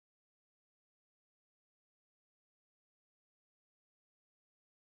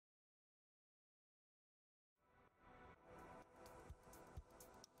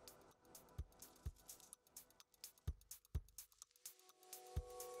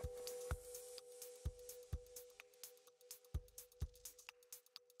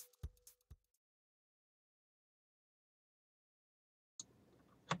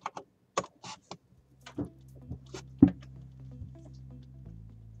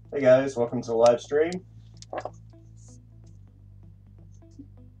Hey guys, welcome to the live stream.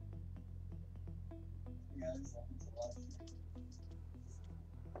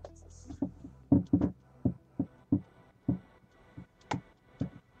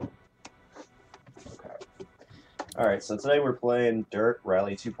 Alright, so today we're playing Dirt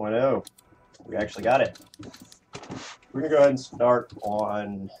Rally 2.0. We actually got it. We're going to go ahead and start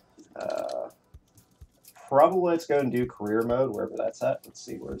on, probably let's go and do career mode, wherever that's at. Let's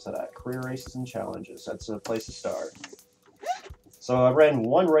see, where's that at? Career races and challenges. That's a place to start. So I ran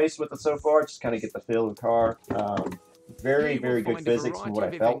one race with it so far, just kind of get the feel of the car. Very good physics from what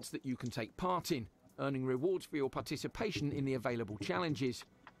I felt. Events that you can take part in, earning rewards for your participation in the available challenges.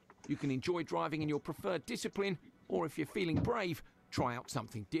 You can enjoy driving in your preferred discipline, or if you're feeling brave, try out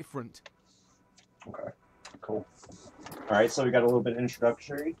something different. Okay, cool. Alright, so we got a little bit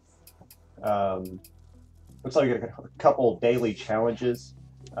introductory. Looks like we got a couple daily challenges,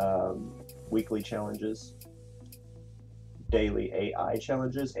 weekly challenges, daily AI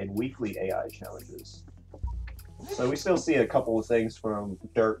challenges, and weekly AI challenges. So we still see a couple of things from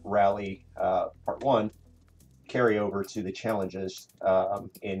Dirt Rally Part 1 carry over to the challenges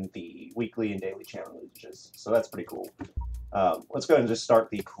in the weekly and daily challenges. So that's pretty cool. Let's go ahead and just start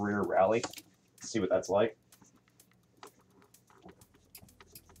the career rally, see what that's like.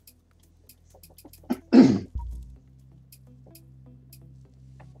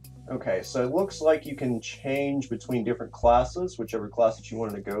 Okay, so it looks like you can change between different classes, whichever class that you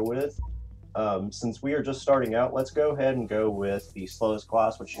wanted to go with. Since we are just starting out, let's go ahead and go with the slowest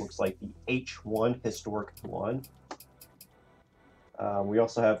class, which looks like the H1 Historic 1. We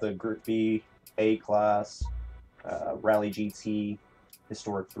also have the Group B A class, Rally GT,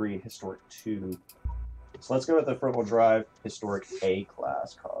 Historic 3, Historic 2. So let's go with the front-wheel drive Historic A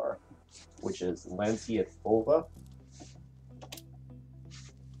class car, which is Lancia Fulva.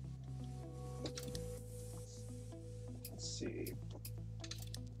 Let's see.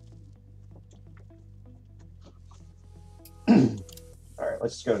 Alright,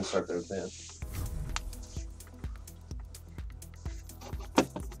 let's just go and start those in.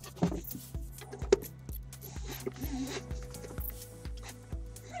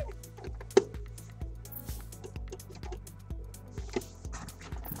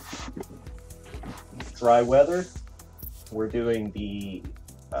 Dry weather, we're doing the,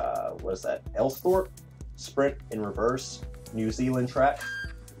 what is that, Ellsthorpe Sprint in reverse, New Zealand track,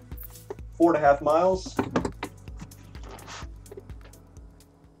 4.5 miles.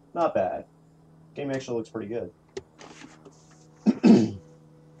 Not bad. Game actually looks pretty good.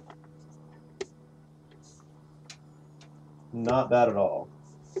 Not bad at all.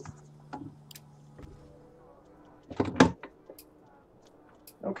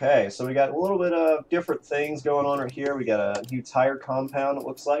 Okay, so we got a little bit of different things going on right here. We got a new tire compound, it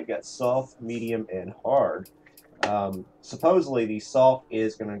looks like. Got soft, medium, and hard. Supposedly, the soft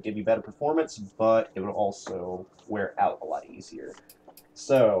is going to give you better performance, but it will also wear out a lot easier.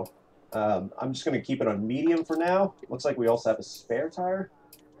 So, I'm just going to keep it on medium for now. Looks like we also have a spare tire.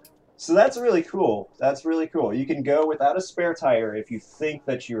 So that's really cool. That's really cool. You can go without a spare tire if you think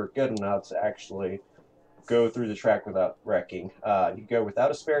that you're good enough to actually go through the track without wrecking. You go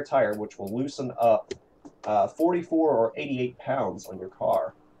without a spare tire, which will loosen up 44 or 88 pounds on your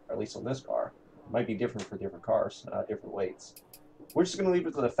car, or at least on this car. It might be different for different cars, different weights. We're just going to leave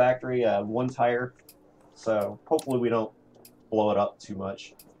it to the factory, one tire, so hopefully we don't blow it up too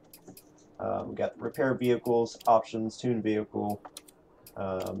much. We got repair vehicles, options, tune vehicle.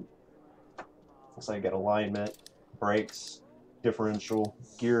 Looks like you got alignment, brakes, differential,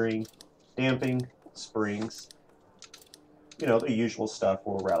 gearing, damping, springs. You know, the usual stuff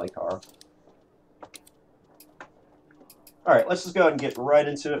for a rally car. Alright, let's just go ahead and get right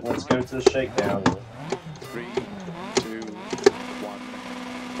into it. Let's go to the shakedown. 3, 2, 1,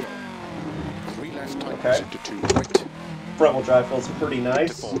 go. 3 left tightens Okay. into 2 right. Front wheel drive feels pretty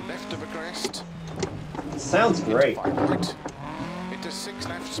nice. 4 left of a crest. Sounds great. 5 right. Into 6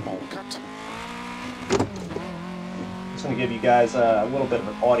 left, small cut. Just going to give you guys a little bit of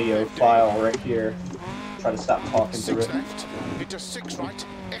an audio file right here. Try to stop talking 6 through it. left. Into 6 right.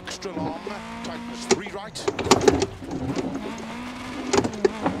 Extra long. Tightens 3 right.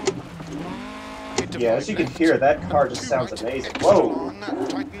 Yeah, as you can hear, that car just sounds amazing. Whoa!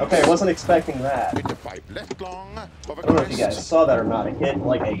 Okay, I wasn't expecting that. Into 5 left long. Of a I don't know if you crest. guys saw that or not. It hit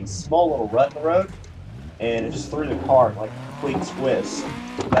like a small little rut in the road, and it just threw the car in like a complete twist.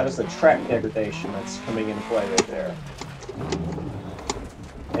 That is the track degradation that's coming into play right there.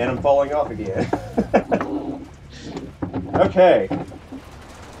 And I'm falling off again. Okay.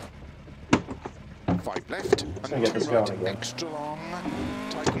 5 left. Let's get this going again. Extra long.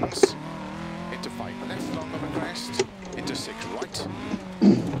 tightens. Into 5 left long of a crest. Into 6 right.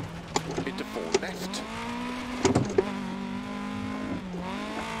 Into 4 left.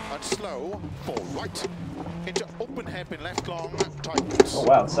 And slow, 4 right. Into open hairpin left long, tightens. Oh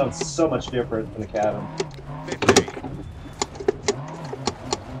wow, it sounds so much different in the cabin. 50.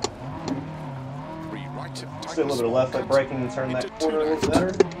 3 right, tightens. See a little bit of left foot braking to turn that corner a little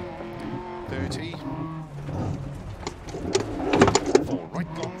better. 30. 4 right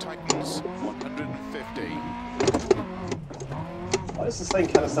long, tightens. 150. Why does this thing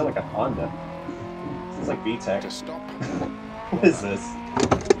kind of sound like a Honda? It's like VTEC. To stop. What is this?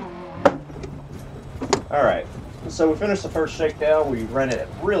 Alright, so we finished the first shakedown. We ran it at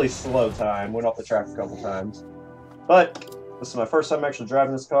really slow time, went off the track a couple times. But this is my first time actually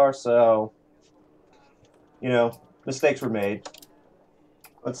driving this car, so, you know, mistakes were made.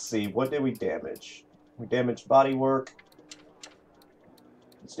 Let's see, what did we damage? We damaged bodywork.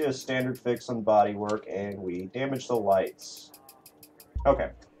 Let's do a standard fix on bodywork, and we damaged the lights. Okay,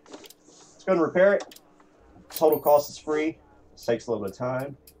 let's go and repair it. Total cost is free. This takes a little bit of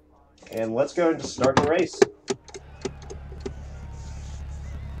time. And let's go and start the race.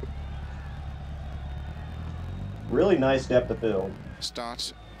 Really nice depth of field.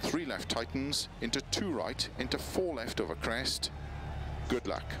 Starts 3 left tightens, into 2 right, into 4 left over crest. Good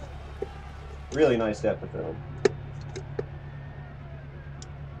luck. Really nice depth of field.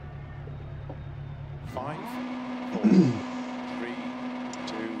 5, 4, 3,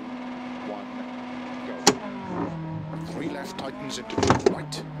 2, 1, go. 3 left tightens into 2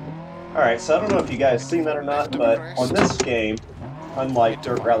 right. Alright, so I don't know if you guys seen that or not, but on this game, unlike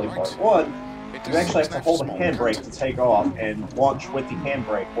Dirt Rally Part 1, you actually have to hold the handbrake to take off and launch with the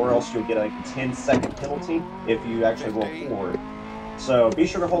handbrake, or else you'll get like a 10-second penalty if you actually roll forward. So be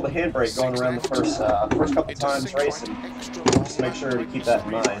sure to hold the handbrake going around the first couple times racing. Just make sure to keep that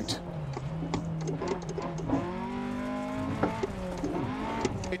in mind.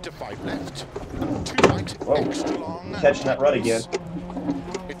 Into 5 left, 2 right, Whoa, extra long. catching that rut again.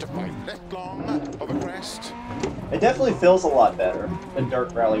 Into 5 left long, over crest. It definitely feels a lot better than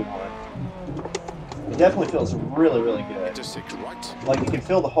Dirt Rally 1. It definitely feels really, really good. Into 6 right. Like you can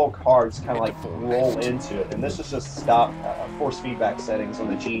feel the whole car just kind of like roll into it. And this is just stop force feedback settings on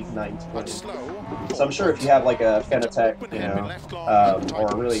the G920. So I'm sure if you have like a Fenatech, you know, or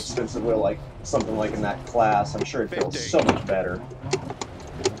a really expensive wheel like something like in that class, I'm sure it feels so much better.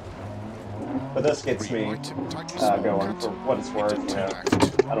 But this gets me going for what it's worth. You know,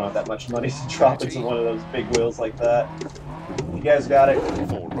 I don't have that much money to drop into one of those big wheels like that. If you guys got it,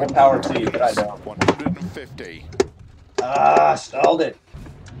 more power to you, but I don't. 150. Ah, stalled it.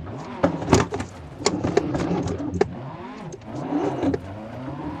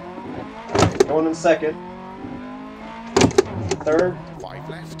 Right, going in second. Third. 5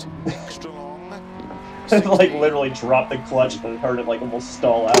 left, extra long. Like literally dropped the clutch and heard it like almost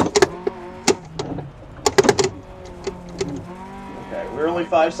stall out. Okay, we're only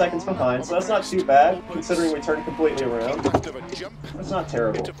 5 seconds behind, so that's not too bad, considering we turned completely around. That's not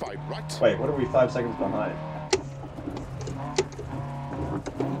terrible. Wait, what are we 5 seconds behind?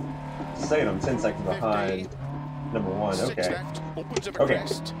 Just saying I'm 10 seconds behind number 1, okay. Okay,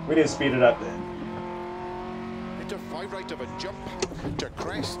 we need to speed it up then. Into 5 right of a jump, to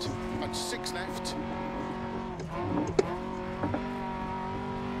crest, and 6 left.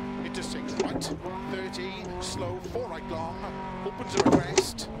 Into 6 right, 30, slow, 4 right long, opens a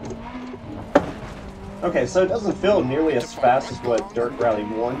crest. Okay, so it doesn't feel nearly as fast as what Dirt Rally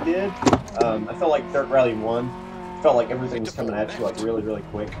 1 did. I felt like Dirt Rally 1 felt like everything was coming at you like really, really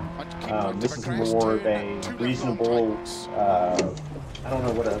quick. This is more of a reasonable, I don't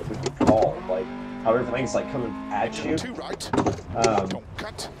know what it would be called, like how everything's like coming at you.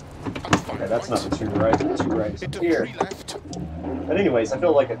 Okay, that's not the 2 right, the 2 right is here. But anyways, I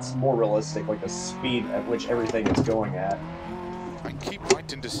feel like it's more realistic, like the speed at which everything is going at. And keep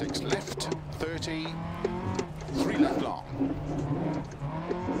right into 6 left, 30, 3 left long.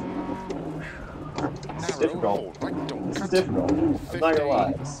 This is difficult. This is difficult. I'm not gonna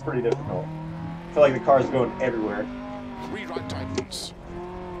lie, this is pretty difficult. I feel like the car's going everywhere. 3 right tightens.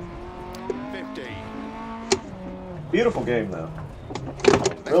 50. Beautiful game though.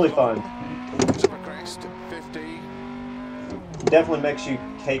 Really fun. Crest, 50. Definitely makes you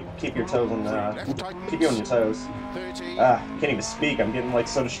keep your toes on keep you on your toes. 30. Can't even speak. I'm getting like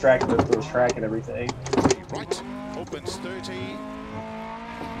so distracted with the track and everything. 3 right, opens 30. 3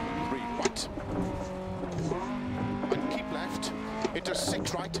 right. And keep left. Into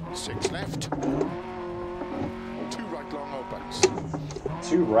 6 right, 6 left. 2 right long opens.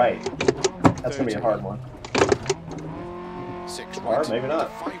 2 right. That's gonna be a hard one. 6 Or right, maybe not.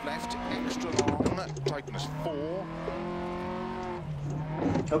 5 left, extra long, tightens 4.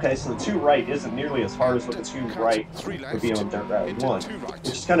 Okay, so the 2 right isn't nearly as hard as what the 2 right 3 left, would be on Dirt Rally into 1. 2 right.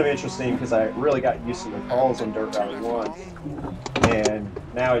 Which is kind of interesting because I really got used to the calls on Dirt 2 Rally left 1. long, And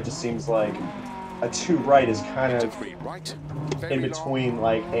now it just seems like a 2 right is kind into of 3 right. in Very between long,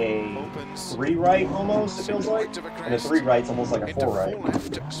 like a opens 3 right almost, it feels 6 like. right of a And a crest. 3 right's almost like a Into 4 4 right.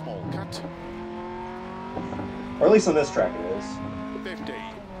 left, small cut. Or at least on this track it is. 50.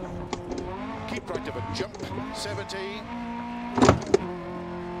 Keep right of a jump. 70.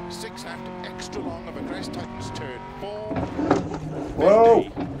 6 left, extra long of a crest, tightens turn 4. Whoa!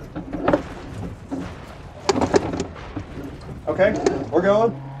 50. Okay, we're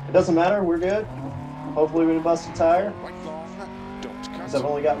going. It doesn't matter, we're good. Hopefully we didn't bust a tire. Right long, don't cut. Because I've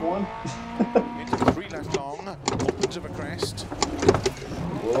only got one. Into 3 left long, opens of a crest.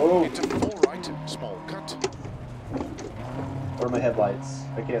 Whoa! Into 4 right, small cut. Where are my headlights?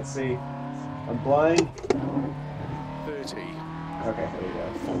 I can't see. I'm blind. 30. Okay, there you go.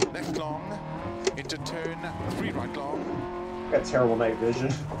 4 left long, into turn 3 right long. Got terrible night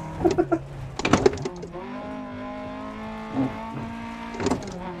vision.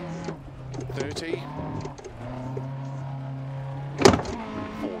 30.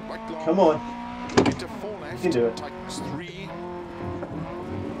 4 right long. Come on. Into 4 left, You can do it. tightens 3.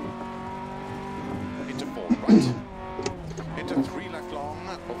 Into 4 right. Into 3 left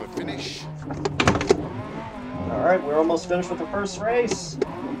long, over finish. Alright, we're almost finished with the first race.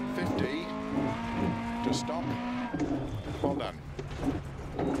 50. To stop. Well done.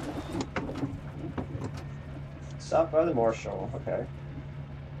 Stopped by the marshal. Okay.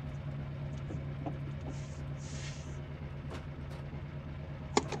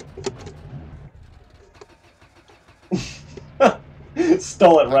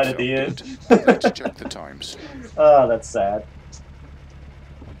 Stole it right at the end. Let's check the times. Oh, that's sad.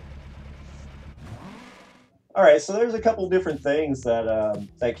 All right, so there's a couple different things that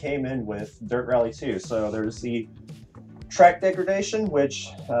that came in with Dirt Rally 2. So there's the track degradation, which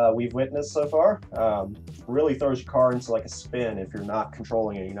we've witnessed so far. Really throws your car into like a spin if you're not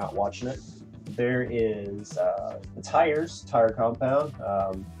controlling it, you're not watching it. There is the tires, tire compound.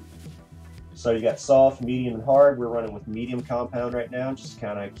 So you got soft, medium, and hard. We're running with medium compound right now, just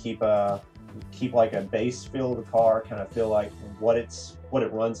kind of keep like a base feel of the car, kind of feel like what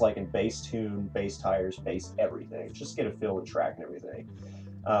it runs like in base tune, base tires, base everything. Just get a feel of the track and everything.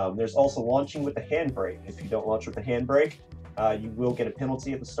 There's also launching with the handbrake. If you don't launch with the handbrake, you will get a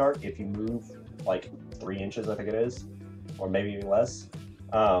penalty at the start if you move like 3 inches, I think it is, or maybe even less.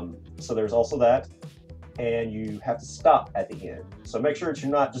 So there's also that. And you have to stop at the end. So make sure that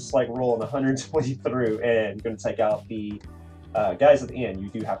you're not just like rolling 120 through and going to take out the guys at the end. You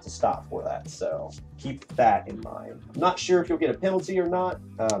do have to stop for that. So keep that in mind. I'm not sure if you'll get a penalty or not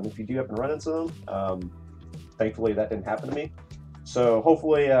if you do happen to run into them. Thankfully, that didn't happen to me. So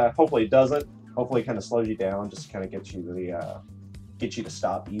hopefully it doesn't. Hopefully it kind of slows you down, just kind of gets you to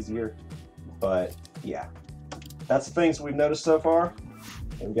stop easier. But yeah, that's the things we've noticed so far.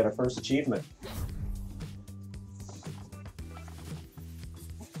 And we got our first achievement.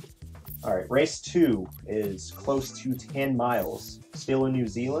 All right, race 2 is close to 10 miles, still in New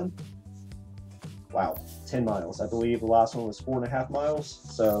Zealand. Wow, 10 miles. I believe the last one was 4.5 miles.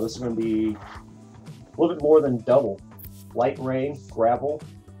 So this is going to be a little bit more than double. Light rain, gravel,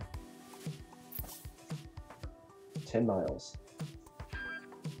 10 miles.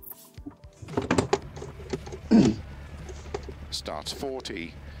 Starts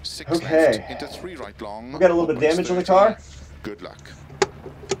 40. 6 Okay. left, into 3 right long. We got a little bit of damage on the car. Good luck.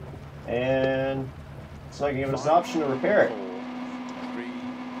 And it's not going to give us an option to repair it. 4, 3,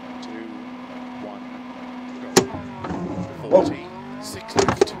 2, 1, go. 40, 6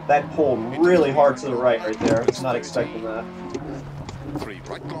 left. That pulled really hard to the right there. I was not expecting that. 3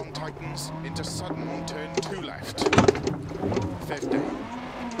 right long tightens, into sudden turn 2 left. 50.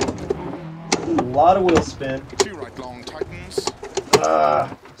 A lot of wheel spin. 2 right long tightens,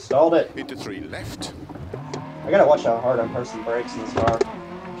 Stalled it. into 3 left. I gotta watch how hard I'm pressing brakes in this car.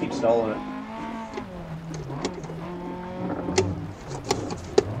 Keep stalling it.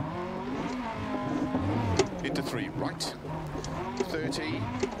 Into 3 right. 30.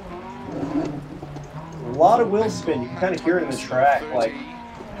 A lot of wheel spin. You can kind of hear it in the track, like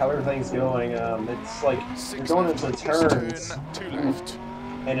how everything's going. It's like you're going into turns, Turn 2 left.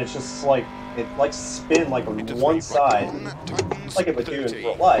 and it's just like it likes to spin like on Into one 3 right side, long, tightens, like it would do in 30.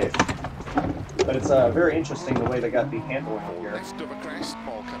 real life. But it's very interesting the way they got the handling here. Left of a crest,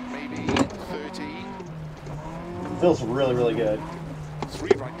 small cut maybe. 30. Feels really, really good. 3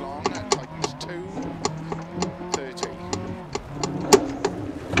 right long, tightens 2. 30.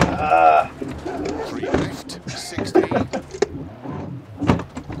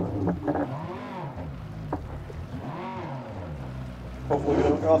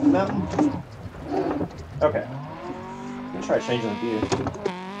 mountain? Okay. Let me try changing the view.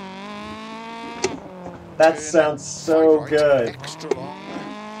 That sounds so good. Extra long.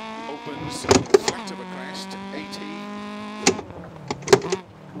 Opens. Flat of a crest. 80.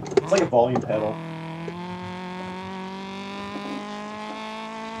 It's like a volume pedal.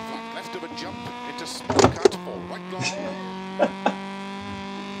 Flat left of a jump. Into small cut for right long.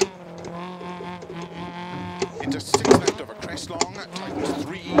 Into 6 left of a crest long. Tightens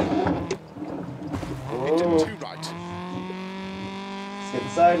 3. Into 2 right. It's getting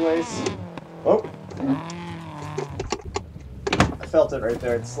sideways. Oh! I felt it right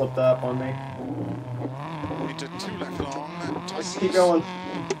there. It slipped up on me. Into 2 left long. Let's keep going.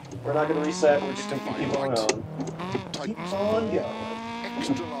 We're not going to reset. We're just going to keep on going. Keep Tightens on going.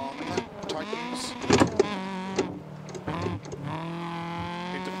 extra long. Tightens.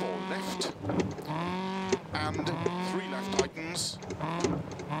 Into 4 left. And 3 left tightens.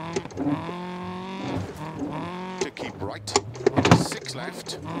 To keep right. Into 6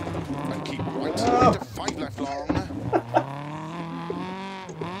 left. And keep right. Oh. Into 5 left long.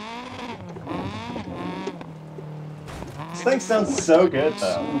 This thing sounds so good,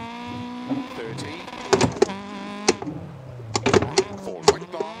 though. 30. 4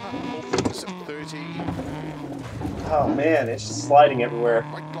 right long. Opens 30. Oh man, it's just sliding everywhere.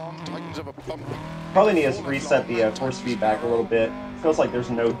 Right long. Tightens of a bump. Probably need to reset the force speed back a little bit. Feels like there's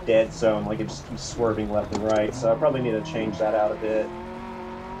no dead zone, like it just keeps swerving left and right, so I probably need to change that out a bit.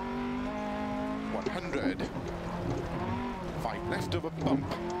 100. 5 left of a bump.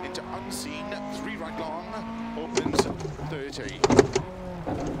 Into unseen. 3 right long. Opens 30.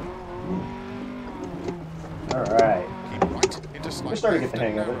 Alright. Keep right. Into slight We're starting to left get the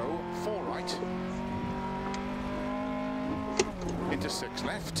hang and of it. narrow. 4 right. Into 6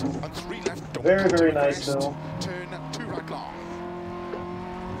 left. And 3 left. Don't Very, cut very to the nice, crest. Bill. Turn 2 right long.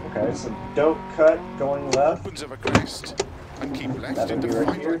 Okay, so don't cut going left. Opens of a crest. And keep left That would into be right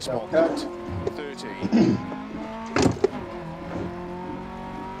 5 here. right small Don't cut. cut. 30.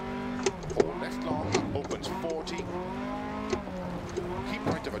 4 left long. Opens 40. Keep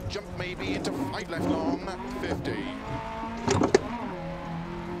right of a jump maybe into 5 left long. 50.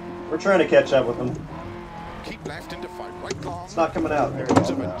 We're trying to catch up with them. Keep left into 5 right long. It's not coming out very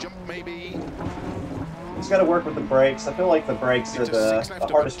Opens well of a now. jump maybe. Just got to work with the brakes. I feel like the brakes are the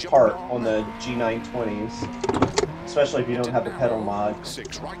hardest part on the G920s. Especially if you don't have the pedal mod,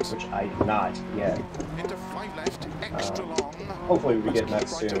 6 right. which I do not yet. Into 5 left. Extra long. Hopefully we'll be getting that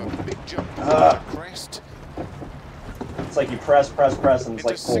Keep right soon. of a big jump. Crest. It's like you press, press, press, and it's Into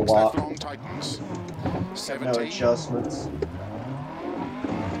like 6 full left lock. long tightens. No 70. adjustments.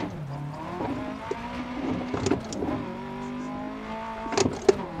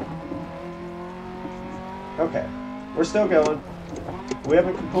 Okay, we're still going. We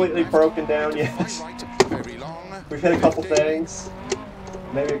haven't completely broken down yet. 5 right. Very long. We've hit a couple 50. things,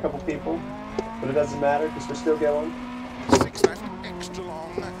 maybe a couple people, but it doesn't matter because we're still going. 6 left. Extra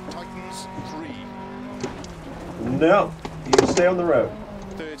long. Tightens 3. No, you stay on the road.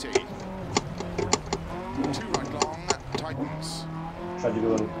 30. 2 right long. Tightens. Try to do a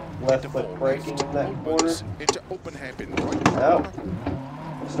little left foot braking in that corner. Opens into open hairpin right Oh,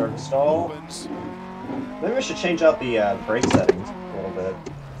 long. start to stall. Opens. Maybe we should change out the brake settings a little bit.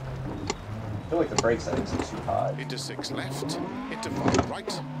 I feel like the brake settings are too high. Into 6 left. Into 5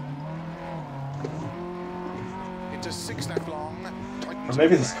 right. Into 6 left long. Tightens Or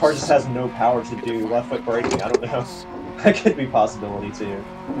maybe of this car just crest. has no power to do left foot braking. I don't know. That could be a possibility too.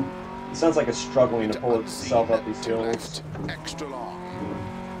 It sounds like it's struggling to Into pull unseen, itself up these 2 hills. left. Extra long.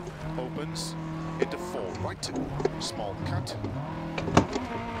 Opens. Into 4 right. Small cut.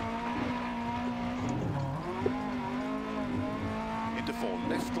 Into 4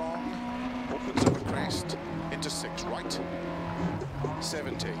 left long. Opens up a crest. Into 6 right.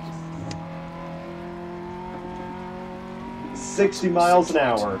 70. 60 miles an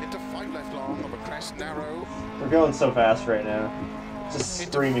hour. Into 5 left long of a crest narrow. We're going so fast right now. Just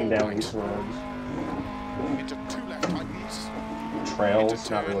Into screaming 4 down right. these roads. Into 2 left tightens. Trails,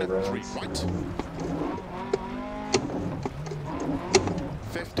 Into not turn really 3 roads. right.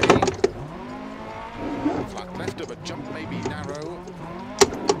 50. Flat left of a jump maybe narrow.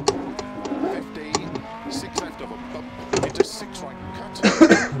 50. 6 left of a bump. Into 6 right cut.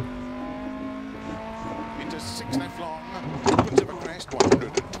 Into 6 left long. Opens of a crest.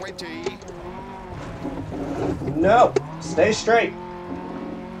 120. No! Stay straight!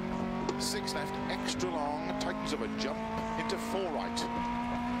 6 left extra long. Tightens of a jump. Into 4 right.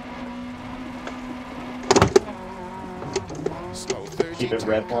 Slow 30. Keep it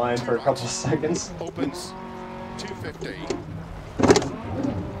red line for a couple of seconds. Opens 250.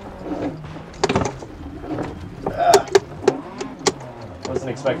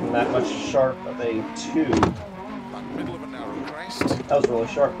 Wasn't expecting that much sharp of a 2. Back middle of a narrow crest. That was really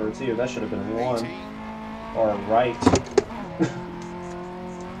sharp for a 2. That should have been 1. 80. Or right. 4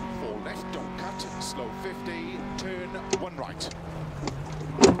 left, don't cut. Slow 50. Turn 1 right.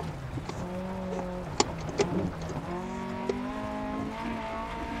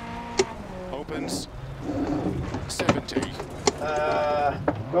 Opens 70.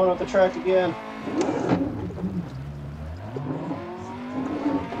 Going up the track again.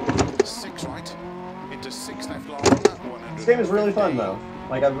 6 right into 6 left long. This game is really fun though.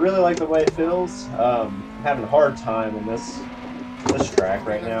 Like, I really like the way it feels. I'm having a hard time in this track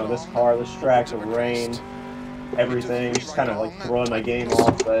right now. This car, this track, the rain, everything, just kind of like throwing my game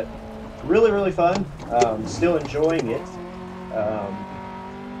off. But really, really fun. Still enjoying it,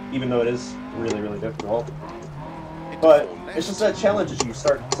 even though it is really, really difficult. But it's just that challenges you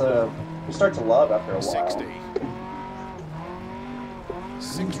start to love after a while.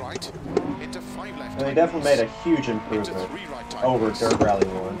 6 right into 5 left. And they definitely made a huge improvement over Dirt Rally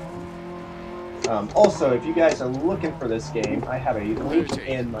 1. Also, if you guys are looking for this game, I have a link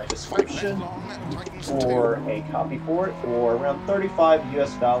in my description for a copy for it for around $35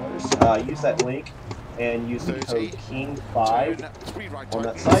 US. Use that link and use the code KING5 on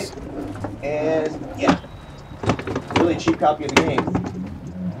that site. And yeah, really cheap copy of the game.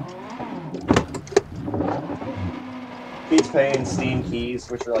 Beats paying Steam keys,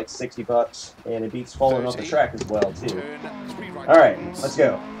 which are like $60, and it beats falling off the track as well too. All right, let's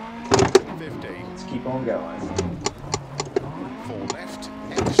go. Let's keep on going.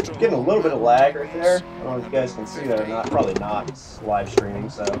 Getting a little bit of lag right there. I don't know if you guys can see that or not. Probably not. It's live streaming,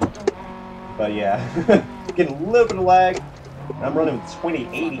 so. But yeah, getting a little bit of lag. I'm running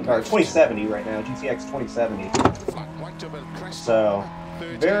 2080 or 2070 right now, GTX 2070. So,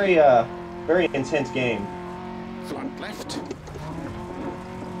 very intense game. Flat left.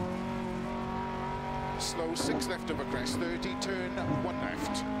 Slow 6 left over crest, 30, turn 1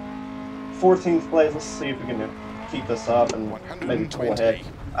 left. 14th place. Let's see if we can keep this up and maybe pull ahead.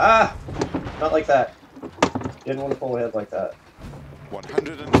 Ah! Not like that. Didn't want to pull ahead like that.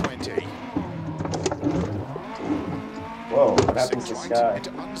 120. Whoa, what happened to the sky?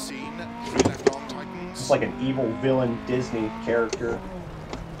 Unseen, 3 left on tightens. It's like an evil villain Disney character.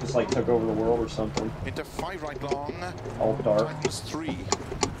 Just like took over the world or something. Into 5 right long. All dark. Tightens 3.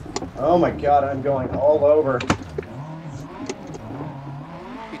 Oh my god, I'm going all over.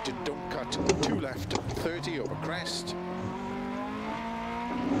 Into don't cut, 2 left, 30 over crest.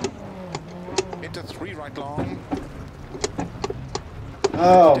 Into 3 right long.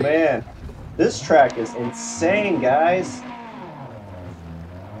 Oh man. This track is insane, guys.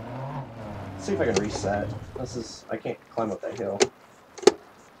 Let's see if I can reset. I can't climb up that hill.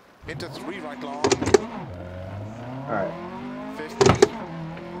 Into 3 right long. Alright. 50.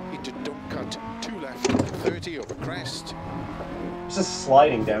 Into don't cut, 2 left, 30 over crest. It's just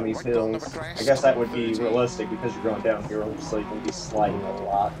sliding down these hills. I guess that would be realistic because you're going down here, so you can be sliding a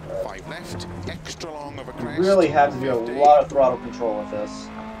lot. 5 left, extra long over crest. You really have to do a lot of throttle control with this.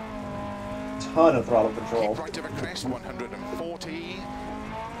 Ton of throttle control. Keep right over crest, 140.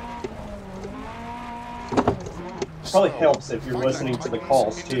 Probably helps if you're listening to the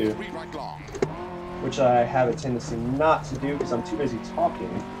calls too, Right long. which I have a tendency not to do because I'm too busy talking.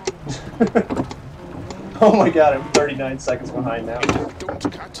 Oh my god, I'm 39 seconds behind now.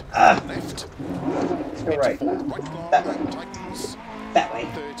 Don't cut. Ah. Left. Let's go right. Right long. That way. Tightens. That way.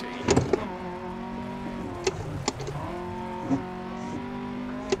 30.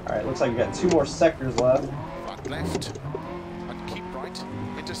 Alright, looks like we got 2 more sectors left. Flat left. And keep right.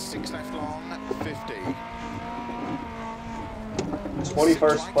 Into 6 left long. 50.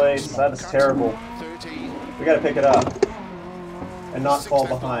 21st place. That is terrible. 30. We gotta pick it up. And not fall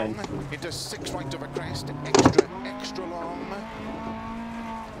behind. Into 6 right over crest. Extra long.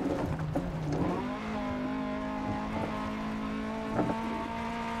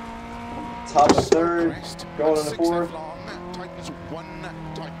 Top of 3rd. Going into 4th. Tightens 1.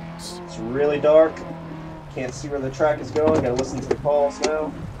 Tightens. It's really dark. Can't see where the track is going. Gotta listen to the calls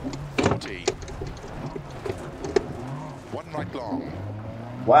now. 40. 1 right long.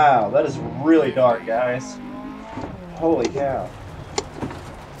 Wow, that is really dark, guys. Holy cow.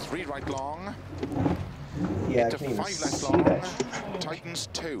 3 right long. Yeah, I Into can't even 5 left see long. that. Tightens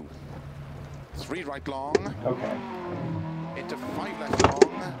 2. 3 right long. Okay. Into 5 left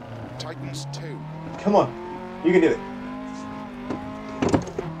long. Tightens 2. Come on. You can do it.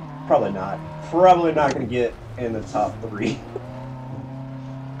 Probably not. Probably not going to get in the top 3. You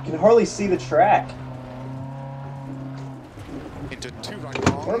can hardly see the track. Into 2 right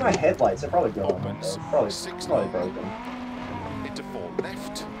long. Where are my headlights? They're probably gone. Opens. Probably 6 broken. Into 4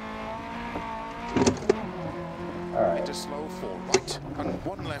 left. Alright. Into slow 4 right. And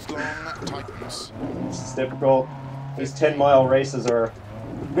 1 left long, tightens. This is difficult. These 10-mile races are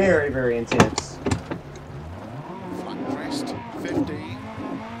very, very intense. Flat crest, 50.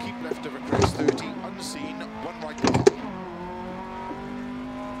 Keep left of a crest, 30. Unseen, 1 right long.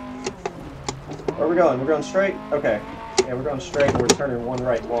 Where are we going? We're going straight? Okay. Yeah, we're going straight and we're turning 1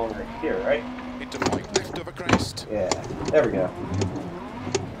 right long right here, right? Into 5 left of a crest. Yeah. There we go.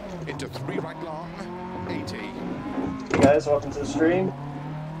 Into 3 right long, 80. Hey guys, welcome to the stream.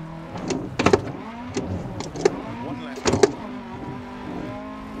 1 left long.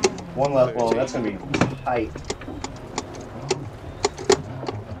 1 left long. That's going to be tight.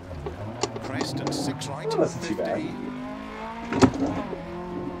 Crest and 6 right, Oh, that's not too 50. bad.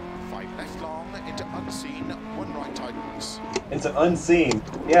 5 left long, into unseen, 1 right tightens. Into unseen.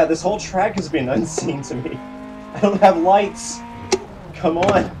 Yeah, this whole track has been unseen to me. I don't have lights. Come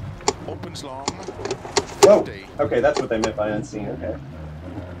on. Opens long, Whoa. 50. Okay, that's what they meant by unseen. Okay.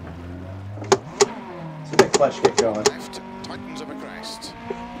 Let's get clutch get going. Left, tightens of a crest.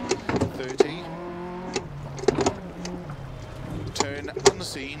 30. Turn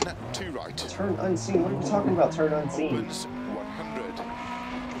unseen, 2 right. Turn unseen. What are you talking about? Turn unseen. Opens 100.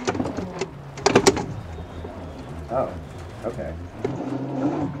 Oh. Okay.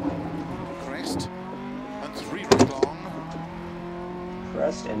 Crest and 3 right long.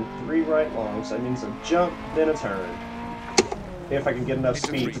 Crest and 3 right long. So that means a jump, then a turn. If I can get enough Into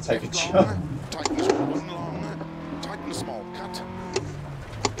speed 3 to take a left jump. long. Tightens 1 long. Tightens small cut.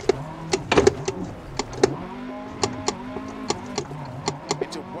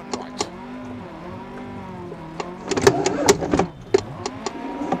 Into 1 right.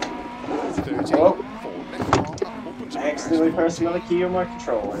 30. Oh. 4 left long. Opens I of a accidentally crest. pressed another key on my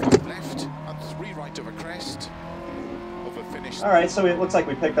controller. 5 left and 3 right of a crest. Of a finish. Alright, so it looks like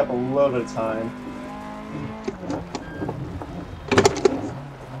we picked up a little bit of time.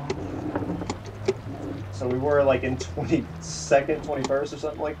 So we were like in 22nd, 21st or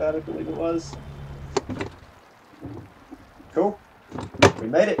something like that, I believe it was. Cool. We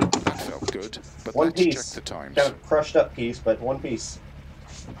made it. That felt good. But 1 let's piece. check the times. Kind of crushed up piece, but 1 piece.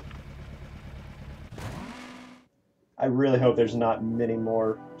 I really hope there's not many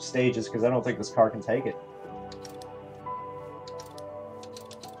more stages because I don't think this car can take it.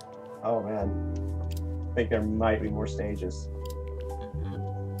 Oh man. I think there might be more stages.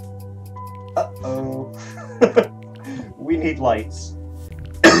 Uh-oh. We need lights.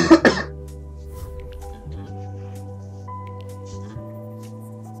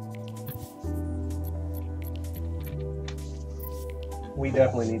 We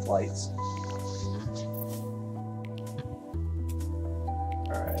definitely need lights.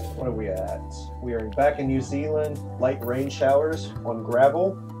 Alright, what are we at? We are back in New Zealand. Light rain showers on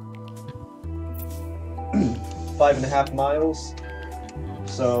gravel. 5.5 miles.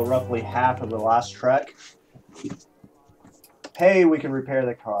 So roughly half of the last trek. Hey, we can repair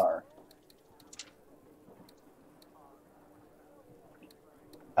the car.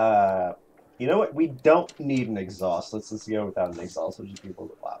 You know what? We don't need an exhaust. Let's go without an exhaust. It'll just be a little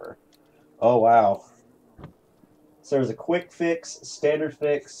bit louder. Oh, wow. So there's a quick fix, standard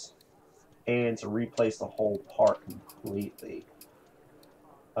fix, and to replace the whole part completely.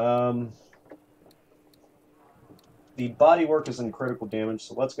 The bodywork is in critical damage,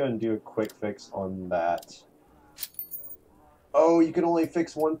 so let's go ahead and do a quick fix on that. Oh, you can only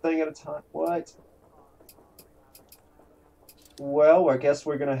fix 1 thing at a time? What? Well, I guess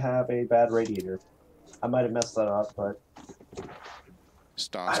we're going to have a bad radiator. I might have messed that up, but...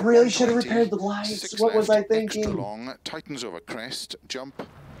 Starts I really at should have 120, repaired the lights. 6 What was I left, thinking? Extra long, tightens over crest, jump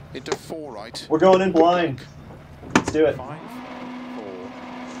into 4 right. We're going in blind. Let's do it. 5, 4,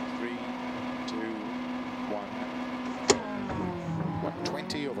 3, 2, 1.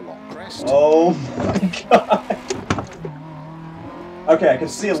 120 over long crest. Oh my god. Okay, I can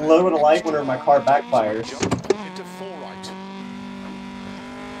see a little bit of light whenever my car backfires. Jump into 4 right.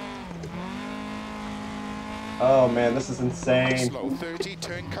 Oh man, this is insane. Slow 30,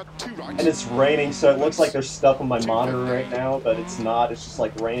 turn cut 2 right. And it's raining, so it looks like there's stuff on my monitor right now, but it's not. It's just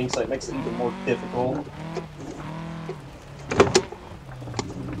like raining, so it makes it even more difficult.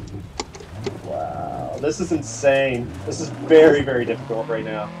 Wow, this is insane. This is very, very difficult right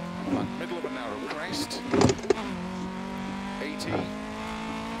now. Middle of a narrow crest. 80.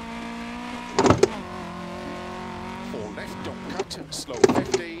 4 left, don't cut. Slow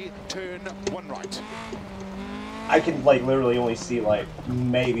 50, turn 1 right. I can like literally only see like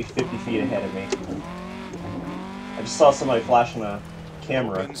maybe 50 feet ahead of me. I just saw somebody flashing a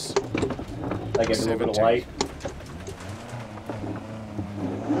camera. Opens. That gave me a little bit of light.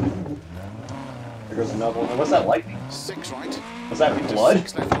 There goes another one. What's that lightning? 6 right. Was that Into blood?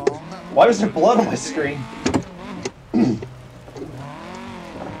 6 left long. Why was there blood on my screen? 3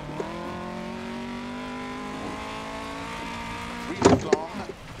 left long.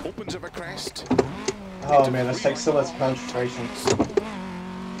 Opens up a crest. Oh man, this takes so much concentration.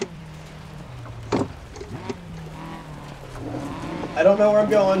 I don't know where I'm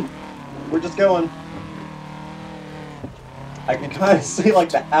going. We're just going. I can kind of see like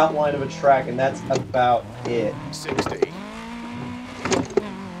the outline of a track, and that's about it. 60.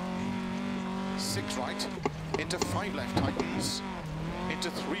 6 right. Into 5 left tightens.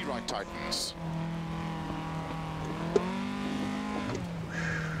 Into 3 right tightens.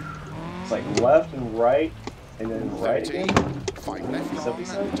 It's like left and right, and then right 30. again. 5 left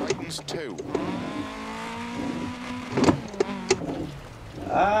long. Tightens 2.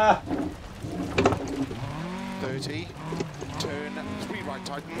 Ah! 30. Turn 3 right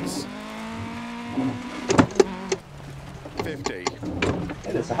tightens. 50.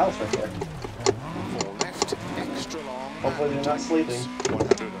 Hey, there's a house right there. 4 left. Extra long. Hopefully they're not sleeping.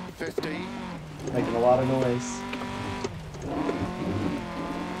 150. Making a lot of noise.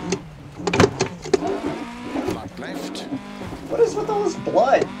 Flat left. What is with all this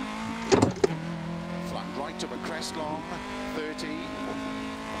blood? Flat right of a crest long. 30.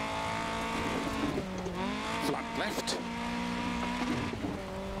 Flat left.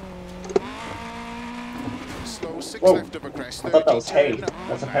 Slow 6 Whoa. left of a crest. 30. I thought that was hay. Turn,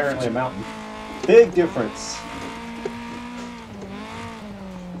 That's 1 apparently a left. mountain. Big difference.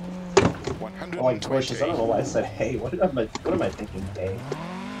 I like bushes. I don't know why I said hay. What am I thinking? Hay.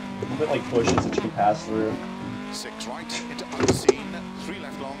 A bit like bushes that you can pass through. 6 right into unseen. 3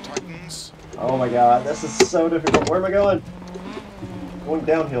 left long tightens. Oh my god, this is so difficult. Where am I going? Going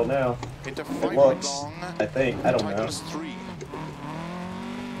downhill now. Into It 5 right looks. long. I think. I don't know. Tightens 3.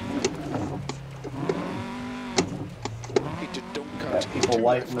 Into don't cut. Got people 2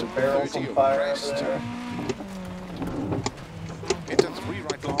 lighting left, the barrels 30 on of fire crest. over there. Into 3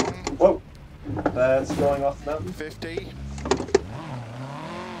 right long. Whoa! That's going off the mountain. 50.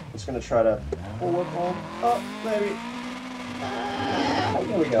 Just gonna try to pull it on up, maybe. Ah,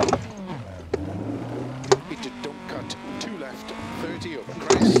 there we go. Into don't cut. 2 left. 30 of a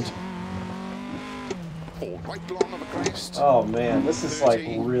crest. 4 right long of a crest. Oh man, this is like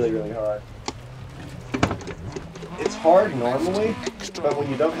 30. really, really hard. It's hard normally, but when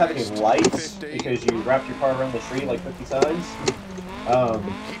you don't have any lights because you wrapped your car around the tree like 50 times,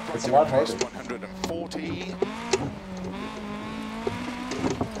 Keep it's right a lot of a crest, harder. 140.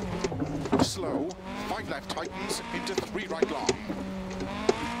 Slow. 5 left tightens into 3 right long.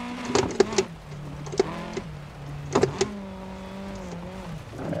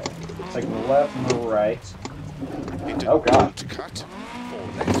 Okay. Taking the left and the right. Into Oh god. don't cut. 4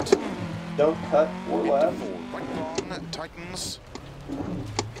 left. Don't cut or Into left. 4 right long. Tightens.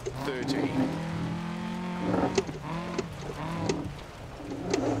 30.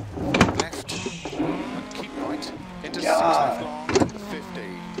 Left. And keep right. Into 6 left long. 50.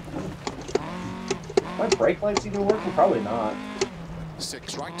 My brake lights even working? Probably not.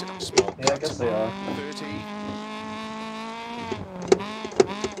 6 right. Small Yeah, I cut. guess they are. 30.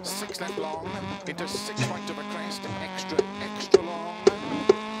 6 left long. Into 6 right of a crest. Extra long.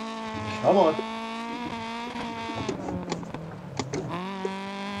 Come on.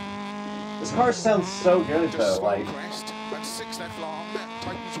 This car sounds so good Into though, slow like, crest. And 6 left long.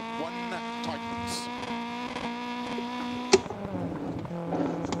 Tightens 1. Tightens.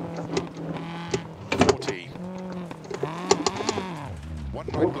 40. 1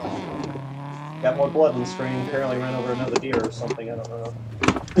 right long. got more blood on the screen, apparently ran over another deer or something, I don't know.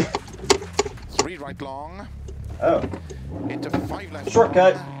 3 right long. Oh, Into 5 left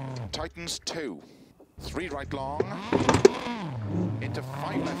Shortcut. long. Tightens 2. 3 right long. Into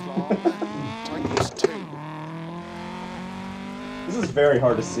 5 left long. Tightens 2. this is very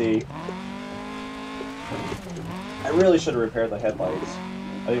hard to see. I really should have repaired the headlights.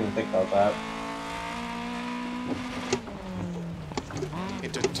 I didn't even think about that.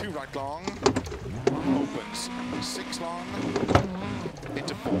 Into 2 right long. Opens 6 long.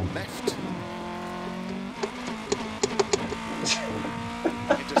 Into 4 left.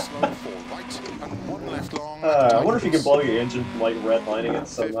 Into slow 4 right. And 1 left long. I wonder if you can tightens. blow your engine from like redlining it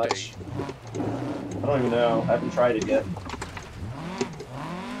so 50. much. I don't even know. I haven't tried it yet.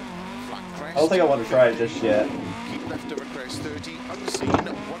 Flat crest. I don't think I want to try it just yet. Keep left of a crest 30. Unseen 1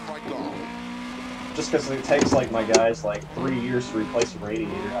 right long. Just because it takes like my guys like 3 years to replace a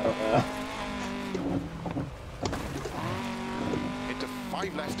radiator. I don't know. Into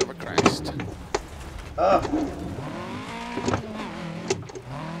 5 left of a crest.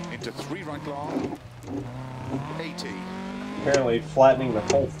 Into 3 right long. 80. Apparently, flattening the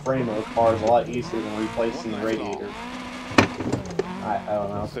whole frame of the car is a lot easier than replacing the radiator. I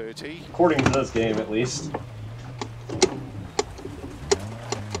don't know. 30. According to this game, at least.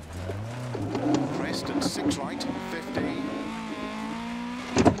 Crest and 6 right. 50.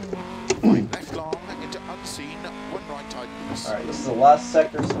 5 left long. Into unseen. 1 right tightens. Alright, this is the last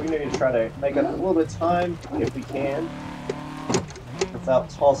sector, so we need to try to make up a little bit of time, if we can, without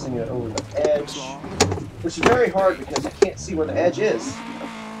tossing it over the edge. Which is very hard because I can't see where the edge is.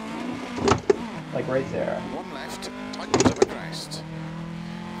 Like right there. 1 left. Tightens of a crest.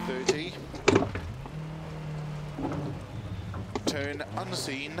 30. Turn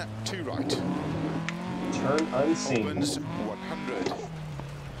unseen. 2 right. Turn unseen. Opens 100.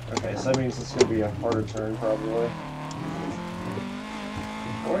 Okay, so that means it's going to be a harder turn, probably.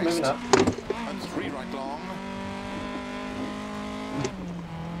 Or maybe not. And 3 right long.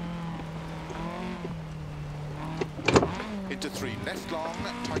 Into 3 left long.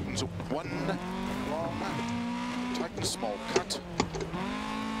 Tightens 1 long. Tightens small cut.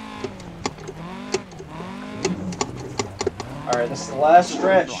 Alright, this is the last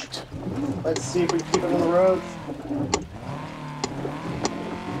stretch. Right. Let's see if we can keep it on the road.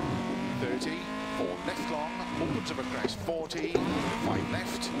 30. 4 left long. Opens of a crest. 40. 5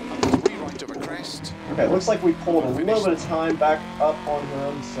 left. And 3 right of a crest. Okay, it looks like we pulled a little bit of time back up on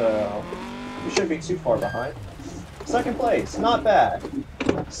him, so we shouldn't be too far behind. Second place, not bad.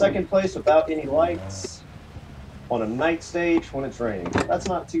 Second place without any lights on a night stage when it's raining. That's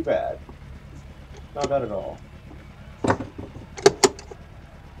not too bad. Not bad at all.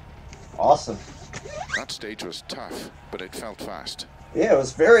 Awesome. That stage was tough, but it felt fast. Yeah, it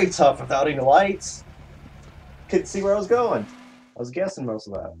was very tough without any lights. Couldn't see where I was going. I was guessing most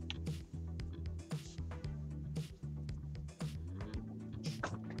of that.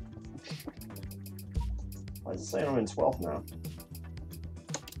 Why is it saying I'm in 12th now?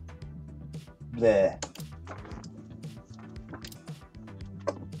 There.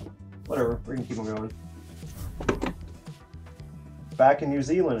 Whatever, we can keep on going. Back in New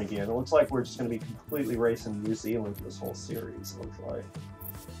Zealand again. It looks like we're just going to be completely racing New Zealand for this whole series, it looks like.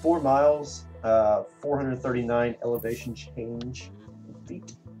 4 miles, 439 elevation change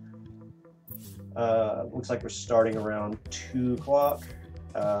feet. Looks like we're starting around 2 o'clock.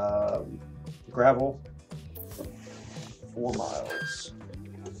 Gravel, 4 miles.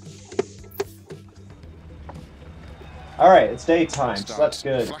 Alright, it's daytime, so that's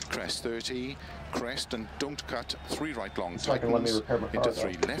good. Flat crest 30, crest and don't cut, 3 right long It's not gonna let me tightens, repair my car, into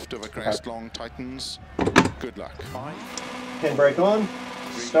 3 though. left of a crest long tightens. Good luck. 5, Handbrake on,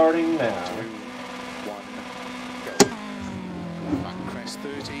 starting now. 2, 1, go. Flat crest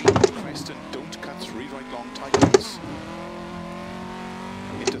 30, crest and don't cut, 3 right long tightens.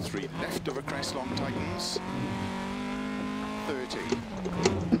 Into 3 left of a crest long tightens. 30.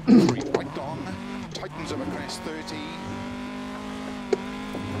 3 right long, tightens of a crest 30.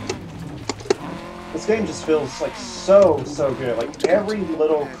 This game just feels like so good. Like every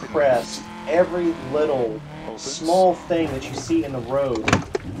little crest, every little small thing that you see in the road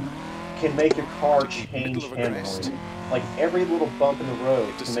can make your car change handling. Like every little bump in the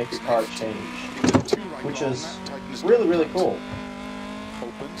road can make your car change, which is really cool.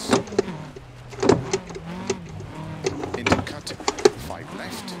 Opens. Into cut, 5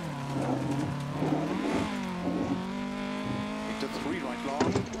 left. Into 3 right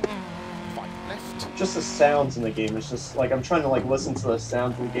long, 5 left. Just the sounds in the game, it's just like I'm trying to like listen to the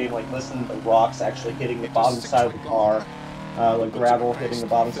sounds in the game, like listen to the rocks actually hitting the bottom side of the car, like gravel hitting the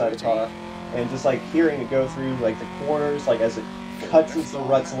bottom side of the car, and just like hearing it go through like the corners, like as it cuts into the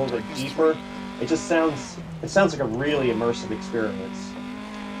ruts a little bit deeper. It just sounds like a really immersive experience.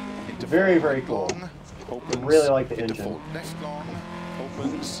 Very cool. I really like the engine. Left long,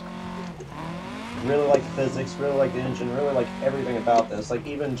 opens. Really like the physics, really like the engine, really like everything about this. Like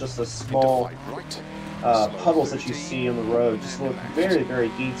even just the small puddles that you see on the road just look very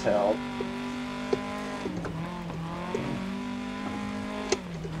detailed.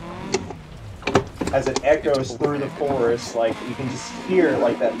 As it echoes through the forest, like you can just hear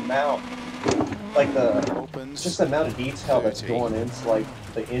like that amount, like just the amount of detail that's going into like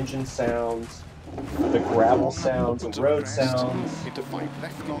the engine sounds, the gravel sounds, the road sounds.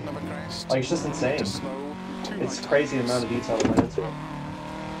 Like it's just insane. It's crazy the amount of detail that went into it.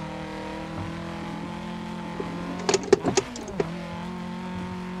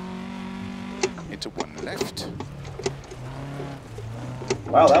 Into 1 left.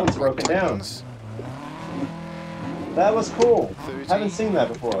 Wow, that was broken down. That was cool. 30. Haven't seen that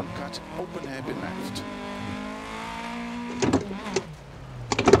before. Cut, open hairpin left.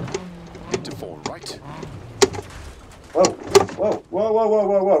 right. Whoa, whoa, whoa, whoa, whoa,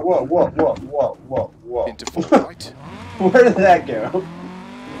 whoa, whoa, whoa, whoa, whoa, whoa, whoa. Into 4 right. Where did that go?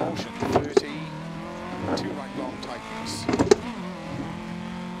 Caution 30. 2 right long tightens.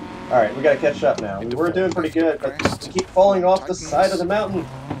 Alright, we gotta catch up now. We Into were 4 doing pretty left good, of but crest. we keep falling 1 off the tightens. side of the mountain.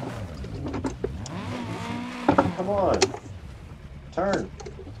 Come on. Turn.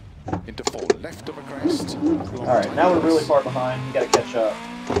 Into 4 left of a crest. Alright, now we're really far behind. We gotta catch up.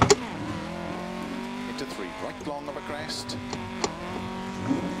 Into 3 right long of a crest.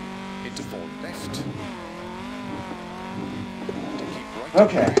 Into 4 left. To keep right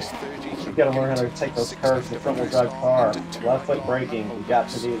Okay. of crest, 30 through We gotta learn how to gate. take those 6 curves in left the of a front wheel crest drive car. long, into 2 Left foot right braking. long We got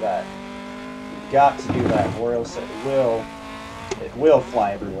to opens. do that. Got to do that, or else it will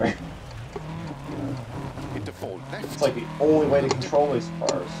fly everywhere. Into 4 left. It's like the only way to control these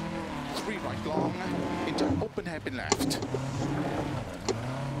cars. 3 right long. Into open hairpin left.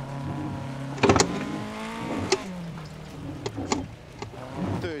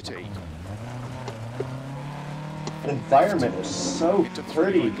 The environment is so Into 3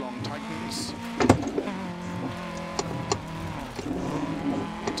 pretty. right long tightens.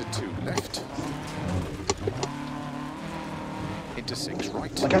 Into 2 left. Into 6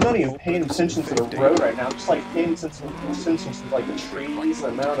 right. Like, I'm not even paying attention to the road right now. I'm just like paying attention to like the trees, the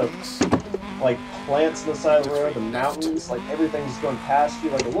amount of like plants on the side of the road, the mountains, like everything's going past you.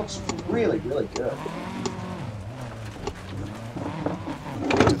 Like, it looks really, really good.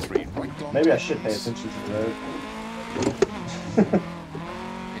 Into 3 right long Maybe I should pay tightens. attention to the road.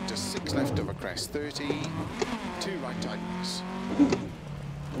 Into 6 left of a crest, 30. 2 right tightens.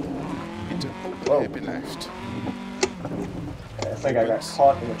 Into open Whoa. hairpin left. I think I got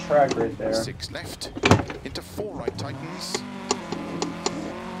caught in the track right there. 6 left. Into 4 right tightens.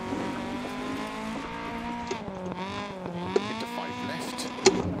 Into 5 left.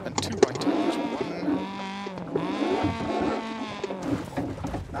 And 2 right tightens. 1.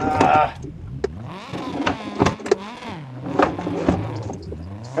 Ah!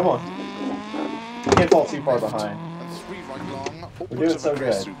 Come on. Can't fall too far behind. And 3 right long. We're doing Opens so of a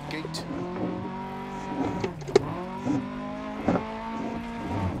crest good. through gate.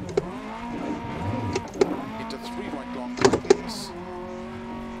 Into 3 right long tightens.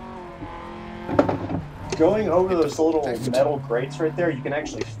 Going over those little metal grates right there, you can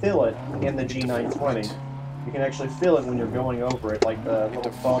actually feel it in the G920. You can actually feel it when you're going over it, like the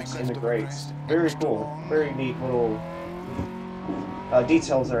little bumps in the grates. Very cool. Very neat little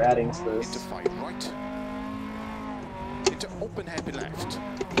details they're adding to Into this. 5 right. Into open hairpin left.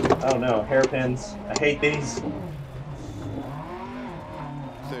 Oh no, hairpins. I hate these.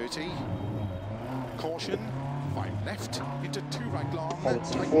 30. Caution. 5 left. Into 2 right long. Hold it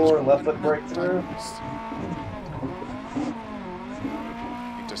to tightens, 4, left 1, foot breakthrough. tightens.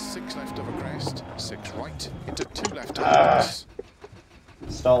 Into 6 left of a crest. 6 right. Into 2 left tightens.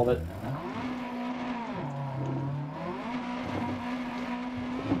 Stalled it.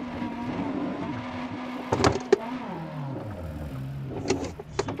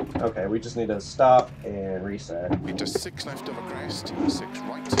 Okay, we just need to stop and reset. Into 6 left of a crest. 6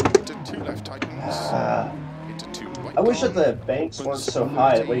 right. Into 2 left tightens. Into 2 right. I wish that long, the banks weren't so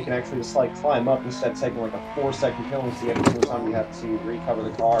high that way you can actually just like climb up instead of taking like a 4-second penalty every single time you have to recover the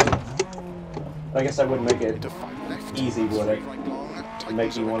car. But I guess I wouldn't make it Into 5 left. easy, would 3 it? right long. To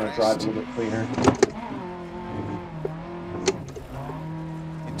make Tightens you of a want to crest. drive a little bit cleaner.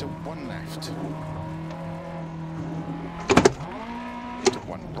 Into 1 left. Into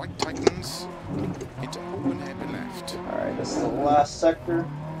 1 right tightens. Into open hairpin left. Alright, this is the last sector.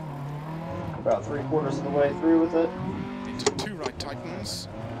 About 3/4 of the way through with it. Into 2 right tightens.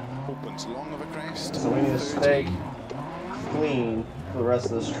 Opens long of a crest. So we need to 30. stay clean for the rest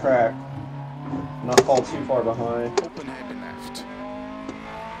of this track. Not fall too far behind. Open hairpin left.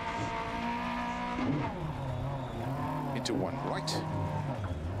 Into 1 right.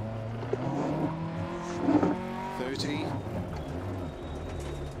 30.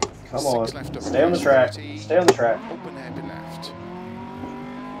 Come on. 6 left of Stay on the crest, track. 30. Stay on the track. Open hairpin left.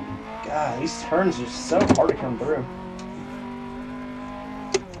 God, these turns are so hard to come through.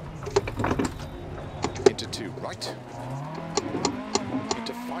 Into 2 right.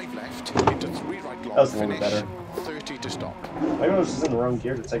 Into 5 left. Into 3 right long. That was a little finish. better. 30 to stop. Maybe I was just in the wrong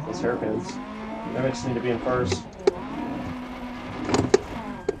gear to take those hairpins. Maybe I just need to be in first.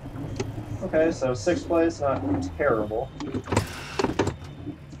 Okay, so 6th place, not terrible.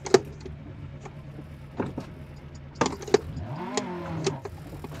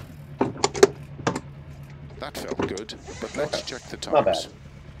 That felt good, but let's check the Not bad. times.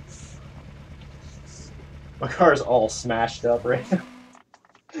 My car's all smashed up right now.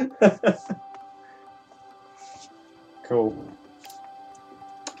 Cool.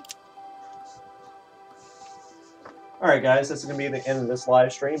 Alright guys, this is going to be the end of this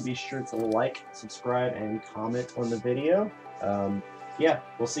live stream. Be sure to like, subscribe, and comment on the video. Yeah,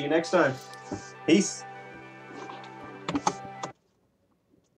 we'll see you next time. Peace!